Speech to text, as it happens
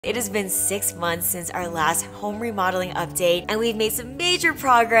It has been 6 months since our last home remodeling update, and we've made some major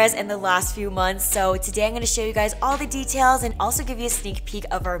progress in the last few months. So today I'm going to show you guys all the details and also give you a sneak peek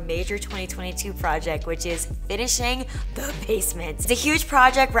of our major 2022 project, which is finishing the basement. It's a huge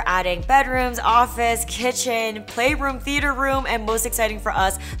project. We're adding bedrooms, office, kitchen, playroom, theater room, and most exciting for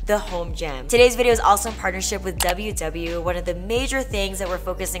us, the home gym. Today's video is also in partnership with WW. One of the major things that we're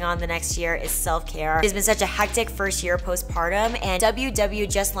focusing on the next year is self-care. It's been such a hectic first year postpartum, and WW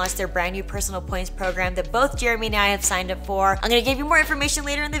just launched their brand new personal points program that both Jeremy and I have signed up for. I'm gonna give you more information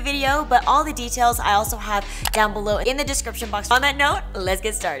later in the video, but all the details I also have down below in the description box. On that note, let's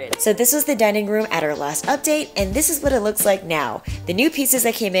get started. So this was the dining room at our last update, and this is what it looks like now. The new pieces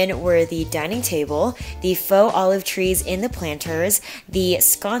that came in were the dining table, the faux olive trees in the planters, the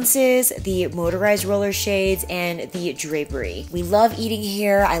sconces, the motorized roller shades, and the drapery. We love eating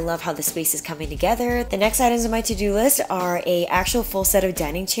here. I love how the space is coming together. The next items on my to-do list are a actual full set of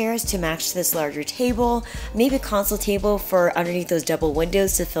dining chairs to match this larger table, maybe a console table for underneath those double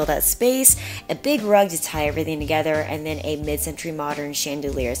windows to fill that space, a big rug to tie everything together, and then a mid-century modern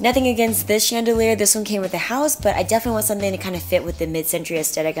chandelier. Nothing against this chandelier, this one came with the house, but I definitely want something to kind of fit with the mid-century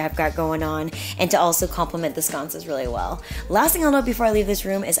aesthetic I've got going on and to also complement the sconces really well. Last thing I'll note before I leave this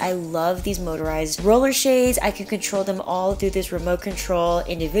room is I love these motorized roller shades. I can control them all through this remote control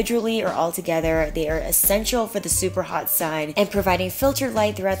individually or all together. They are essential for the super hot side and providing filtered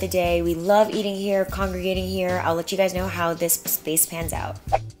light throughout the day. We love eating here, congregating here. I'll let you guys know how this space pans out.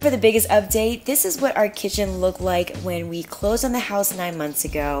 For the biggest update, this is what our kitchen looked like when we closed on the house 9 months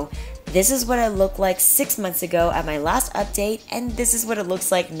ago. This is what it looked like 6 months ago at my last update, and this is what it looks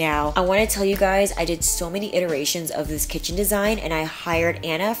like now. I want to tell you guys, I did so many iterations of this kitchen design, and I hired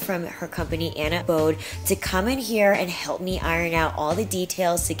Anna from her company, Anna Bode, to come in here and help me iron out all the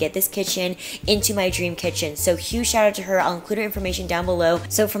details to get this kitchen into my dream kitchen. So huge shout out to her. I'll include her information down below.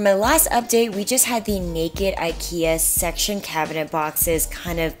 So for my last update, we just had the naked IKEA section cabinet boxes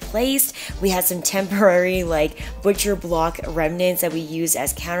kind of placed. We had some temporary like butcher block remnants that we used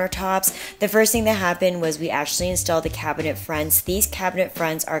as countertops. The first thing that happened was we actually installed the cabinet fronts. These cabinet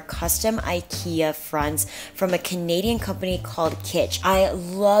fronts are custom IKEA fronts from a Canadian company called Kitsch. I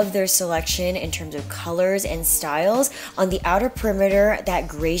love their selection in terms of colors and styles. On the outer perimeter, that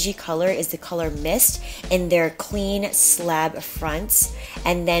greigey color is the color Mist in their clean slab fronts.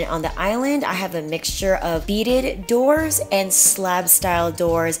 And then on the island, I have a mixture of beaded doors and slab style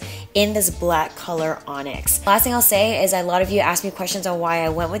doors in this black color onyx. Last thing I'll say is a lot of you asked me questions on why I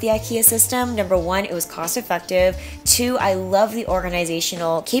went with the IKEA system. Number one, it was cost effective. Two, I love the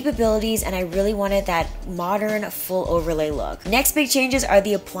organizational capabilities and I really wanted that modern full overlay look. Next big changes are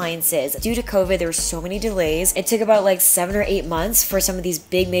the appliances. Due to COVID, there were so many delays. It took about like 7 or 8 months for some of these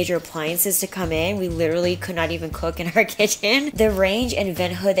big major appliances to come in. We literally could not even cook in our kitchen. The range and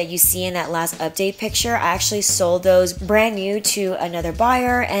vent hood that you see in that last update picture, I actually sold those brand new to another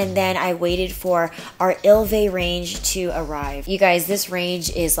buyer, and then I waited for our ILVE range to arrive. You guys, this range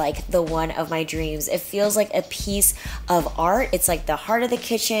is like the one of my dreams. It feels like a piece of art. It's like the heart of the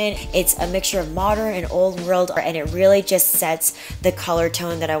kitchen. It's a mixture of modern and old world, and it really just sets the color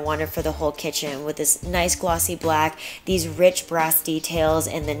tone that I wanted for the whole kitchen with this nice glossy black, these rich brass details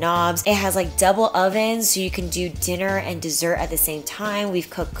in the knobs. It has like double ovens so you can do dinner and dessert at the same time. We've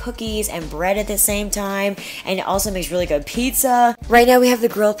cooked cookies and bread at the same time, and it also makes really good pizza. Right now we have the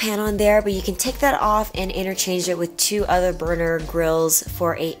grill pan on there, but you can take that off and interchange it with 2 other burner grills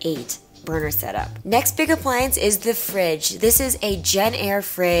for a 8 burner setup. Next big appliance is the fridge. This is a Gen Air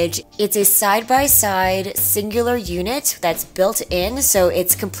fridge. It's a side-by-side singular unit that's built in, so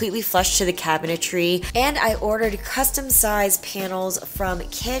it's completely flush to the cabinetry. And I ordered custom size panels from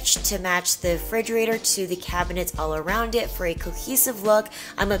Kitsch to match the refrigerator to the cabinets all around it for a cohesive look.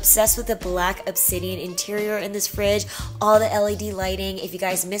 I'm obsessed with the black obsidian interior in this fridge, all the LED lighting. If you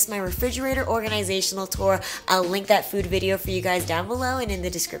guys missed my refrigerator organizational tour, I'll link that food video for you guys down below and in the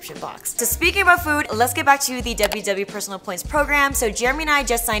description box. So speaking about food, let's get back to the WW Personal Points program. So Jeremy and I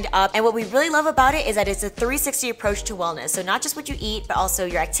just signed up, and what we really love about it is that it's a 360 approach to wellness. So not just what you eat, but also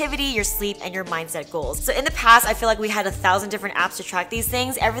your activity, your sleep, and your mindset goals. So in the past, I feel like we had 1,000 different apps to track these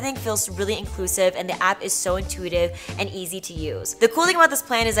things. Everything feels really inclusive, and the app is so intuitive and easy to use. The cool thing about this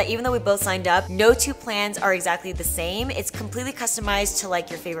plan is that even though we both signed up, no 2 plans are exactly the same. It's completely customized to like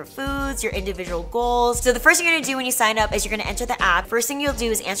your favorite foods, your individual goals. So the first thing you're gonna do when you sign up is you're gonna enter the app. First thing you'll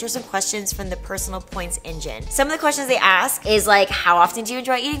do is answer some questions questions from the personal points engine. Some of the questions they ask is like, how often do you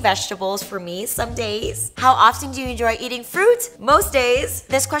enjoy eating vegetables? For me, some days. How often do you enjoy eating fruit? Most days.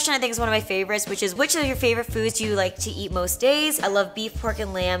 This question I think is one of my favorites, which is, which of your favorite foods do you like to eat most days? I love beef, pork,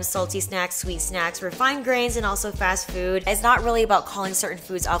 and lamb, salty snacks, sweet snacks, refined grains, and also fast food. It's not really about calling certain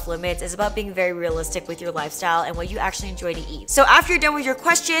foods off limits. It's about being very realistic with your lifestyle and what you actually enjoy to eat. So after you're done with your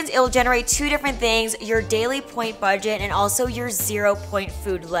questions, it will generate two different things, your daily point budget and also your 0-point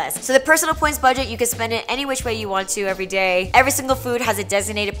food list. So the personal points budget, you can spend it any which way you want to every day. Every single food has a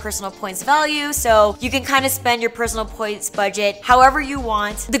designated personal points value, so you can kind of spend your personal points budget however you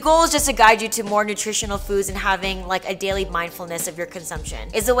want. The goal is just to guide you to more nutritional foods and having like a daily mindfulness of your consumption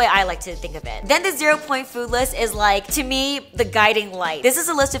is the way I like to think of it. Then the 0-point food list is like, to me, the guiding light. This is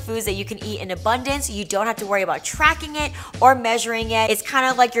a list of foods that you can eat in abundance. You don't have to worry about tracking it or measuring it. It's kind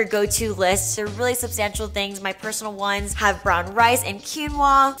of like your go-to list. They're really substantial things. My personal ones have brown rice and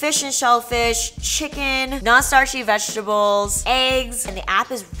quinoa, fish and shellfish, chicken, non-starchy vegetables, eggs, and the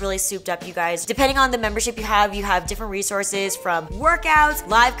app is really souped up, you guys. Depending on the membership you have different resources from workouts,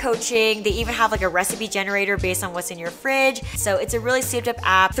 live coaching. They even have like a recipe generator based on what's in your fridge. So it's a really souped up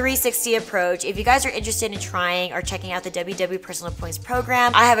app, 360 approach. If you guys are interested in trying or checking out the WW Personal Points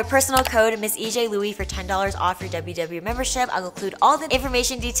program, I have a personal code, Miss EJ Louie, for $10 off your WW membership. I'll include all the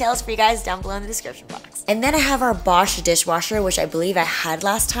information details for you guys down below in the description box. And then I have our Bosch dishwasher, which I believe I had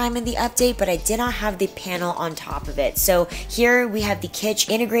last time in the update, but I did not have the panel on top of it. So here we have the Kitsch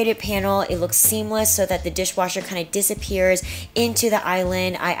integrated panel. It looks seamless so that the dishwasher kind of disappears into the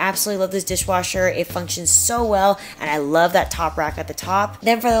island. I absolutely love this dishwasher. It functions so well, and I love that top rack at the top.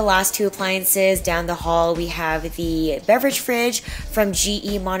 Then for the last two appliances down the hall, we have the beverage fridge from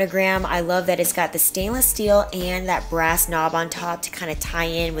GE Monogram. I love that it's got the stainless steel and that brass knob on top to kind of tie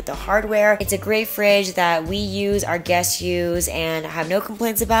in with the hardware. It's a great fridge that we use, our guests use, and I have no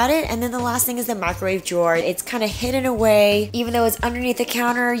complaints about it. And then the last thing is the microwave drawer. It's kind of hidden away. Even though it's underneath the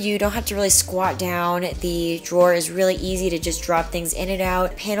counter, you don't have to really squat down. The drawer is really easy to just drop things in and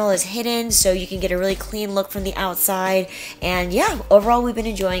out. The panel is hidden, so you can get a really clean look from the outside. And yeah, overall we've been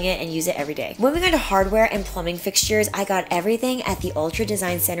enjoying it and use it every day. Moving on to hardware and plumbing fixtures, I got everything at the Ultra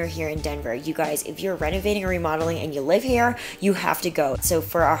Design Center here in Denver. You guys, if you're renovating or remodeling and you live here, you have to go. So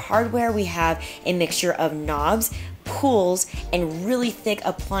for our hardware, we have a mixture of knobs, pools, and really thick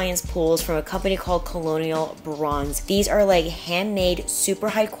appliance pools from a company called Colonial Bronze. These are like handmade, super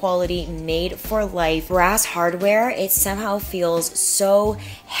high quality, made for life brass hardware. It somehow feels so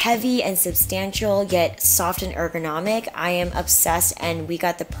heavy and substantial, yet soft and ergonomic. I am obsessed, and we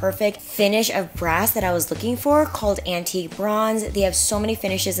got the perfect finish of brass that I was looking for, called antique bronze. They have so many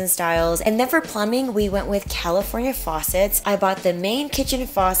finishes and styles. And then for plumbing, we went with California faucets. I bought the main kitchen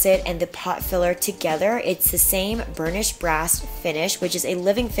faucet and the pot filler together. It's the same burnished brass finish, which is a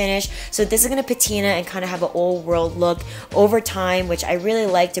living finish. So this is going to patina and kind of have an old world look over time, which I really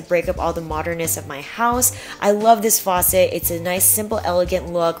like to break up all the modernness of my house. I love this faucet. It's a nice, simple,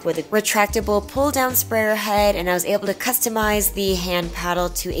 elegant look with a retractable pull down sprayer head, and I was able to customize the hand paddle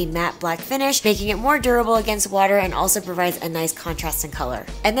to a matte black finish, making it more durable against water and also provides a nice contrast in color.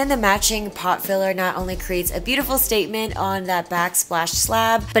 And then the matching pot filler not only creates a beautiful statement on that backsplash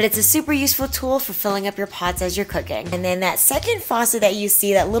slab, but it's a super useful tool for filling up your pots as you're cooking. And then that second faucet that you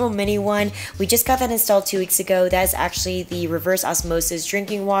see, that little mini one, we just got that installed 2 weeks ago. That's actually the reverse osmosis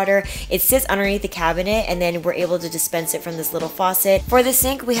drinking water. It sits underneath the cabinet, and then we're able to dispense it from this little faucet. For the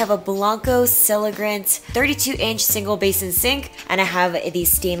sink, we have a Blanco Celegrant 32-inch single basin sink, and I have the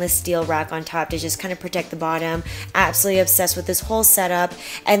stainless steel rack on top to just kind of protect the bottom. Absolutely obsessed with this whole setup.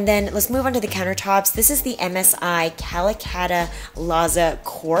 And then let's move on to the countertops. This is the MSI Calacatta Laza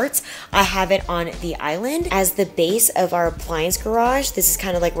quartz. I have it on the island as the base of our appliance garage. This is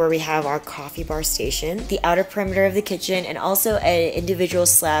kind of like where we have our coffee bar station, the outer perimeter of the kitchen, and also an individual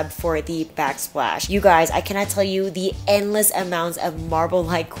slab for the backsplash. You guys, I cannot tell you the endless amounts of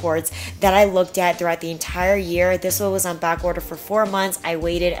marble-like quartz that I looked at throughout the entire year. This one was on back order for 4 months. I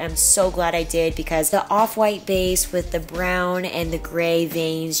waited, and I'm so glad I did, because the off-white base with the brown and the gray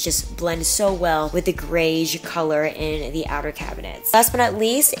veins just blend so well with the grayish color in the outer cabinets. Last but not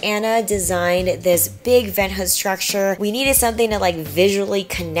least, Anna designed this big vent hood structure. We needed something to like visually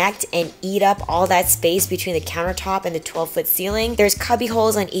connect and eat up all that space between the countertop and the 12-foot ceiling. There's cubby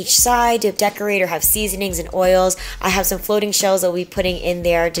holes on each side to decorate or have seasonings and oils. I have some floating shelves that we'll be putting in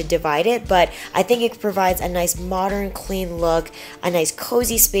there to divide it, but I think it provides a nice modern, clean look, a nice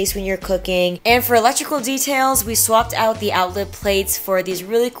cozy space when you're cooking. And for electrical details, we swapped out the outlet plates for these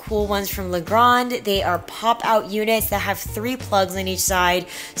really cool ones from Legrand. They are pop-out units that have 3 plugs on each side.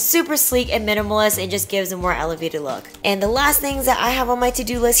 Super sleek and minimalist, and just gives a more elevated look. And the last things that I have on my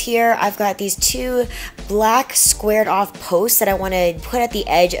to-do list here, I've got these 2 black squared off posts that I want to put at the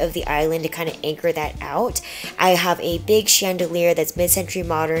edge of the island to kind of anchor that out. I have a big chandelier that's mid-century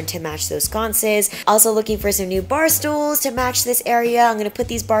modern to match those sconces. Also looking for some new bar stools to match this area. I'm going to put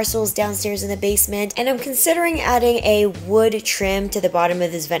these bar stools downstairs in the basement, and I'm considering adding a wood trim to the bottom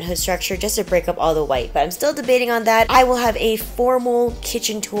of this vent hood structure just to break up all the white, but I'm still debating on that. I will have a formal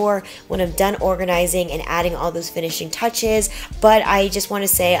kitchen tour when I'm done organizing and adding all those finishing touches, but I just want to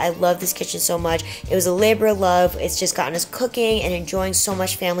say I love this kitchen so much. It was a labor of love. It's just gotten us cooking and enjoying so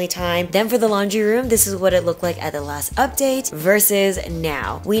much family time. Then for the laundry room, this is what it looked like at the last update versus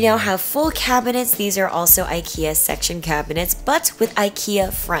now. We now have full cabinets. These are also IKEA section cabinets, but with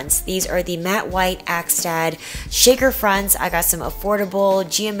IKEA fronts. These are the matte white Axtad shaker fronts. I got some affordable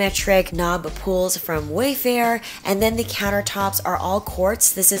geometric knob pulls from Wayfair, and then the countertops are all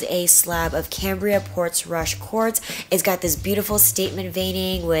quartz. This is a slab of Cambria PORTRUSH quartz. It's got this beautiful statement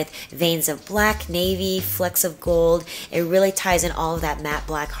veining with veins of black, navy, flecks of gold. It really ties in all of that matte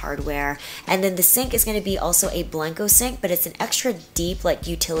black hardware. And then the sink is going to be also a Blanco sink, but it's an extra deep like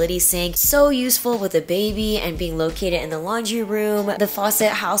utility sink. So useful with a baby and being located in the laundry room. The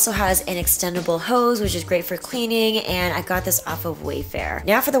faucet also has an extendable hose, which is great for cleaning, and I got this off of Wayfair.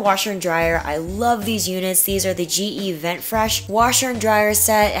 Now for the washer and dryer, I love these units. These are the GE Vent Fresh washer and dryer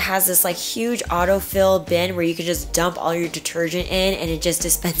set. It has this like huge autofill bin where you can just dump all your detergent in and it just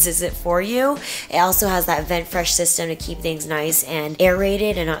dispenses it for you. It also has that Vent Fresh system to keep things nice and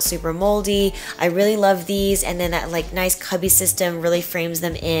aerated and not super moldy. I really love these, and then that like nice cubby system really frames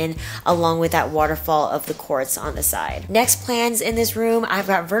them in along with that waterfall of the quartz on the side. Next plans in this room, I've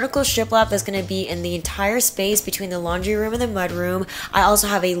got vertical shiplap that's going to be in the entire space between the laundry room and the mud room. I also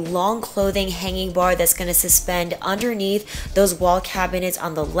have a long clothing hanging bar that's going to suspend underneath those wall cabinets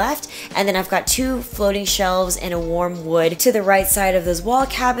on the left, and then I've got 2 floating shelves and a warm wood to the right side of those wall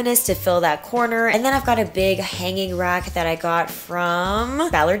cabinets to fill that corner. And then I've got a big hanging rack that I got from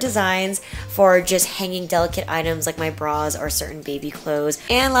Ballard Designs for just hanging delicate items like my bras or certain baby clothes.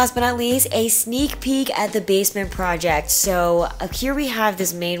 And last but not least, a sneak peek at the basement project. So up here we have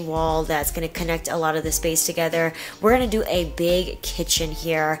this main wall that's going to connect a lot of the space together. We're going to do a big kitchen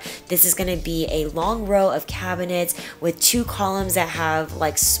here. This is going to be a long row of cabinets with 2 columns that have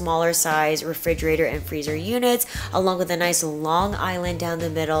like smaller size refrigerator and freezer units, along with a nice long island down the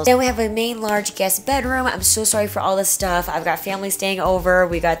middle. Then we have a main large guest bedroom. I'm so sorry for all this stuff. I've got family staying over.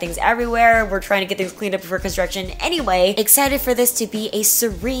 We got things everywhere. We're trying to get things cleaned up before construction. Anyway, excited for this to be a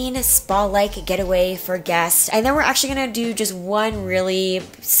serene spa-like getaway for guests. And then we're actually gonna do just one really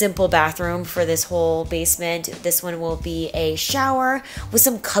simple bathroom for this whole basement. This one will be a shower with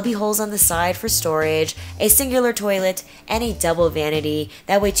some cubby holes on the side for storage, a singular toilet, and a double vanity.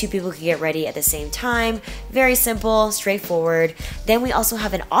 That way 2 people can get ready at the same time. Very simple, straightforward. Then we also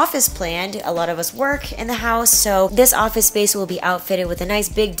have an office planned. A lot of us work in the house, so this office space will be outfitted with a nice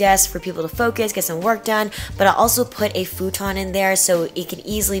big desk for people to focus, get some work done, but I'll also put a futon in there so it can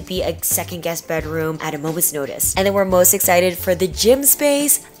easily be a second guest bedroom at a moment's notice. And then we're most excited for the gym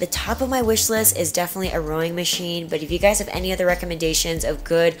space. The top of my wish list is definitely a rowing machine, but if you guys have any other recommendations of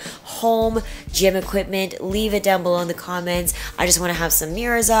good home gym equipment, leave it down below in the comments. I just want to have some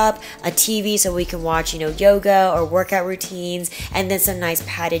mirrors up, a TV so we can watch, yoga or workout routines, and then some nice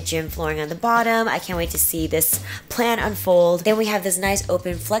padded gym flooring on the bottom. I can't wait to see this plan unfold. Then we have this nice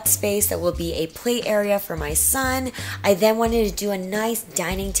open flex space that will be a play area for my son. I then wanted to do a nice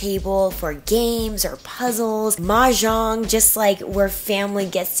dining table for games or puzzles, mahjong, just like where family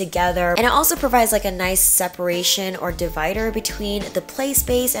gets together. And it also provides like a nice separation or divider between the play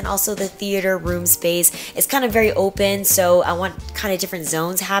space and also the theater room space. It's kind of very open, so I want kind of different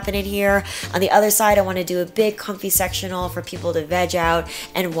zones happening here. On the other side, I want to do a big comfy sectional for people to veg out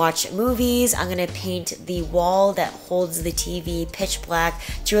and watch movies. I'm going to paint the wall that holds the TV pitch black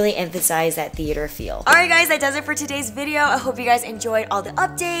to really emphasize that theater feel. Alright guys, that does it for today's video. I hope you guys enjoyed all the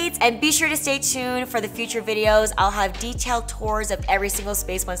updates, and be sure to stay tuned for the future videos. I'll have detailed tours of every single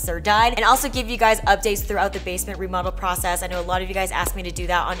space once they're done, and also give you guys updates throughout the basement remodel process. I know a lot of you guys asked me to do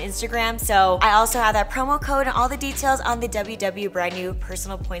that on Instagram, so I also have that promo code and all the details on the WW brand new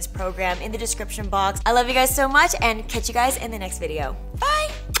personal points program in the description box. I love you guys so much, and catch you guys in the next video. Bye!